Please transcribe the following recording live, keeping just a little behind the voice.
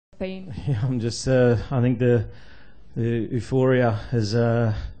pain? Yeah, I'm just. I think the euphoria has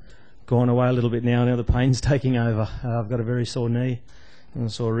gone away a little bit now. Now the pain's taking over. I've got a very sore knee and a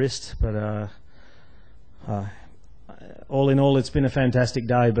sore wrist, but all in all, it's been a fantastic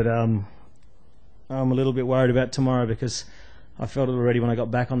day. But I'm a little bit worried about tomorrow because I felt it already when I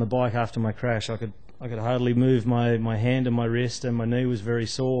got back on the bike after my crash. I could hardly move my hand and my wrist, and my knee was very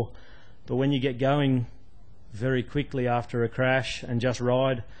sore. But when you get going very quickly after a crash and just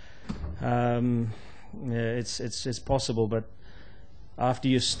ride, it's possible. But after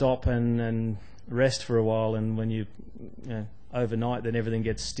you stop and rest for a while, and when you overnight, then everything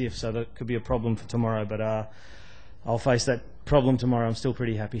gets stiff. So that could be a problem for tomorrow. But I'll face that problem tomorrow. I'm still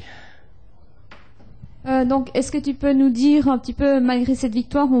pretty happy. Donc, est-ce que tu peux nous dire un petit peu, malgré cette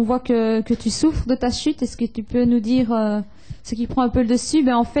victoire, on voit que tu souffres de ta chute. Est-ce que tu peux nous dire ce qui prend un peu le dessus?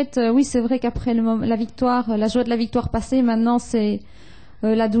 En fait, oui, c'est vrai qu'après la victoire, la joie de la victoire passée, maintenant c'est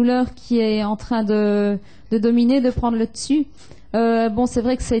la douleur qui est en train de dominer, de prendre le dessus. C'est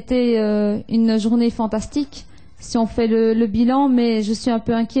vrai que ça a été une journée fantastique si on fait le bilan, mais je suis un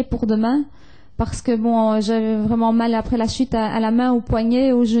peu inquiet pour demain parce que j'avais vraiment mal après la chute à la main, au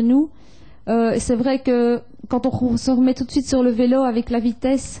poignet, au genou. C'est vrai que quand on se remet tout de suite sur le vélo avec la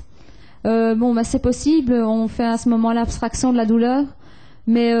vitesse, c'est possible, on fait à ce moment-là abstraction de la douleur,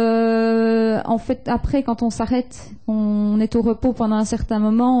 mais en fait après quand on s'arrête, on est au repos pendant un certain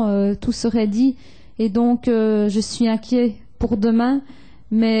moment, tout serait dit, et donc je suis inquiet pour demain,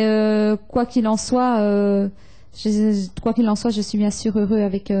 mais quoi qu'il en soit, je suis bien sûr heureux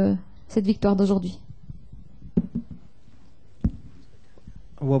avec cette victoire d'aujourd'hui.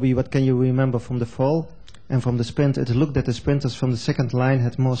 Robbie, what can you remember from the fall and from the sprint? It looked that the sprinters from the second line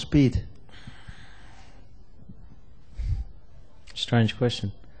had more speed. Strange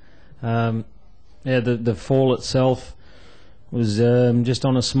question. The fall itself was just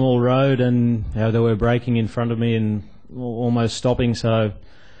on a small road, and they were braking in front of me and almost stopping, so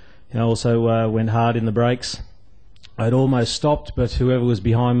I also went hard in the brakes. I'd almost stopped, but whoever was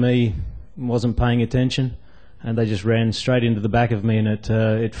behind me wasn't paying attention, and they just ran straight into the back of me, and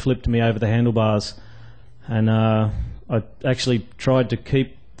it flipped me over the handlebars. And I actually tried to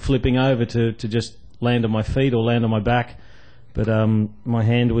keep flipping over to just land on my feet or land on my back, but my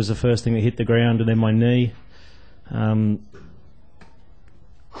hand was the first thing that hit the ground, and then my knee. And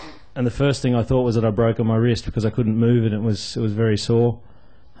the first thing I thought was that I broke on my wrist because I couldn't move it. It was very sore.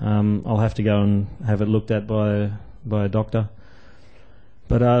 I'll have to go and have it looked at by a doctor.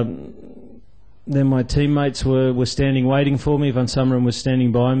 But then my teammates were standing waiting for me. Van Summeren was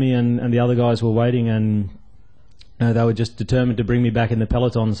standing by me, and the other guys were waiting, and they were just determined to bring me back in the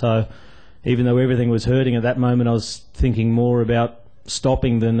peloton. So even though everything was hurting at that moment, I was thinking more about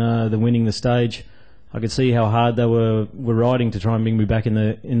stopping than winning the stage. I could see how hard they were riding to try and bring me back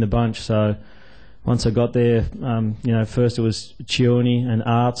in the bunch. So once I got there, first it was Cioni and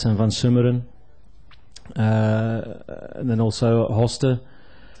Arts and Van Summeren, and then also Hoster.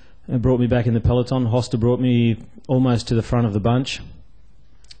 It brought me back in the peloton. Hoster brought me almost to the front of the bunch,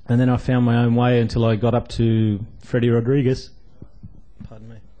 and then I found my own way until I got up to Freddie Rodriguez. Pardon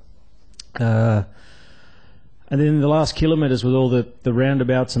me. And then in the last kilometres, with all the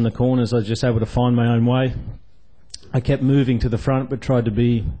roundabouts and the corners, I was just able to find my own way. I kept moving to the front, but tried to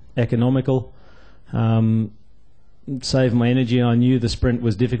be economical, save my energy. I knew the sprint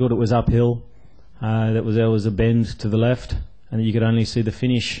was difficult. It was uphill. There was a bend to the left, and you could only see the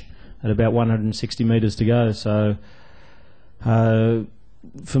finish at about 160 metres to go. So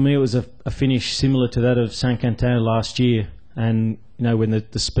for me, it was a finish similar to that of Saint-Quentin last year. And when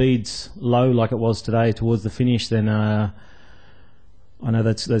the speed's low like it was today towards the finish, then I know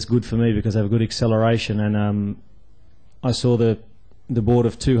that's good for me because I have a good acceleration. And I saw the board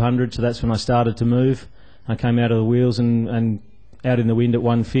of 200, so that's when I started to move. I came out of the wheels and out in the wind at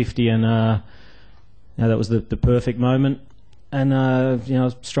 150, and that was the perfect moment. And I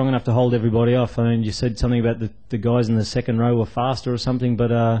was strong enough to hold everybody off. I mean, you said something about the guys in the second row were faster or something,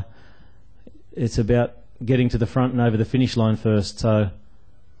 but it's about getting to the front and over the finish line first, so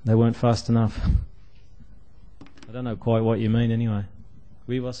they weren't fast enough. I don't know quite what you mean anyway.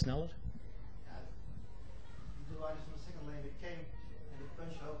 Wie was sneller? The riders from the second lane, they came and they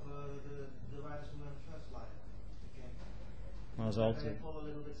punched over the riders who were on the first line. I was altered. They fall a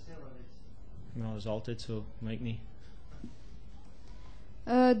little bit still on it. I was altered, so make me.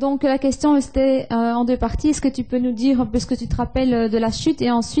 Donc la question était en deux parties. Est-ce que tu peux nous dire un peu ce que tu te rappelles de la chute, et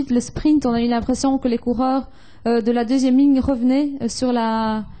ensuite le sprint? On a eu l'impression que les coureurs de la deuxième ligne revenaient sur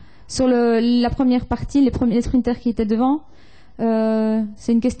la première partie, les sprinters qui étaient devant.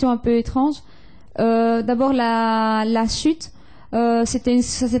 C'est une question un peu étrange. D'abord la chute. Ça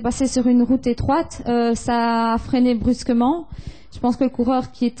s'est passé sur une route étroite. Ça a freiné brusquement. Je pense que le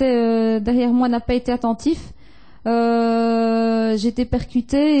coureur qui était derrière moi n'a pas été attentif. J'ai été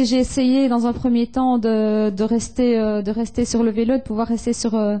percutée et j'ai essayé dans un premier temps de rester sur le vélo,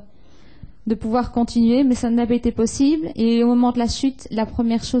 de pouvoir continuer, mais ça n'a pas été possible. Et au moment de la chute, la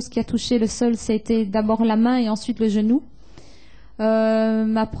première chose qui a touché le sol, ça a été d'abord la main et ensuite le genou.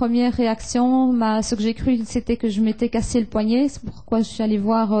 Ma première réaction, ce que j'ai cru, c'était que je m'étais cassé le poignet. C'est pourquoi je suis allée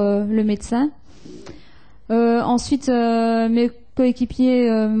voir le médecin. Ensuite, mes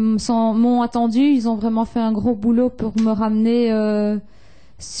coéquipiers m'ont attendu. Ils ont vraiment fait un gros boulot pour me ramener dans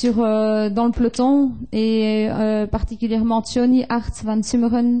le peloton, et particulièrement Tjoni, Arts, Van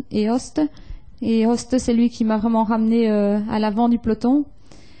Summeren et Hoste. Et Hoste, c'est lui qui m'a vraiment ramené à l'avant du peloton.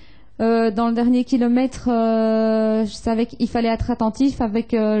 Dans le dernier kilomètre, je savais qu'il fallait être attentif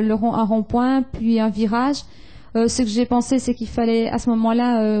avec un rond-point, puis un virage. Ce que j'ai pensé, c'est qu'il fallait à ce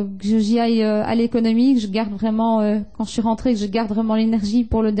moment-là que j'y aille à l'économie, que je garde vraiment, quand je suis rentrée, que je garde vraiment l'énergie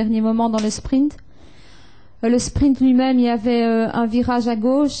pour le dernier moment dans le sprint. Le sprint lui-même, il y avait un virage à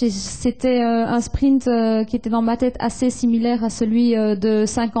gauche, et c'était un sprint qui était dans ma tête assez similaire à celui de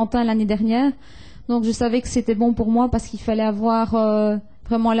Saint-Quentin l'année dernière. Donc je savais que c'était bon pour moi parce qu'il fallait avoir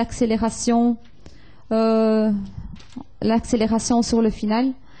vraiment l'accélération sur le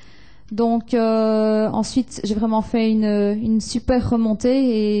final. Donc ensuite, j'ai vraiment fait une super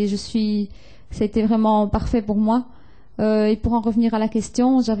remontée et ça a été vraiment parfait pour moi. Et pour en revenir à la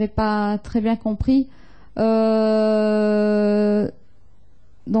question, j'avais pas très bien compris.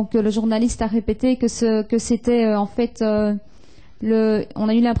 Donc le journaliste a répété que c'était en fait on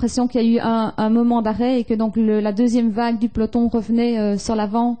a eu l'impression qu'il y a eu un moment d'arrêt et que donc la deuxième vague du peloton revenait sur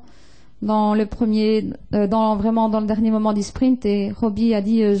l'avant dans le dernier moment du sprint, et Robbie a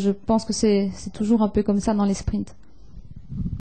dit je pense que c'est toujours un peu comme ça dans les sprints.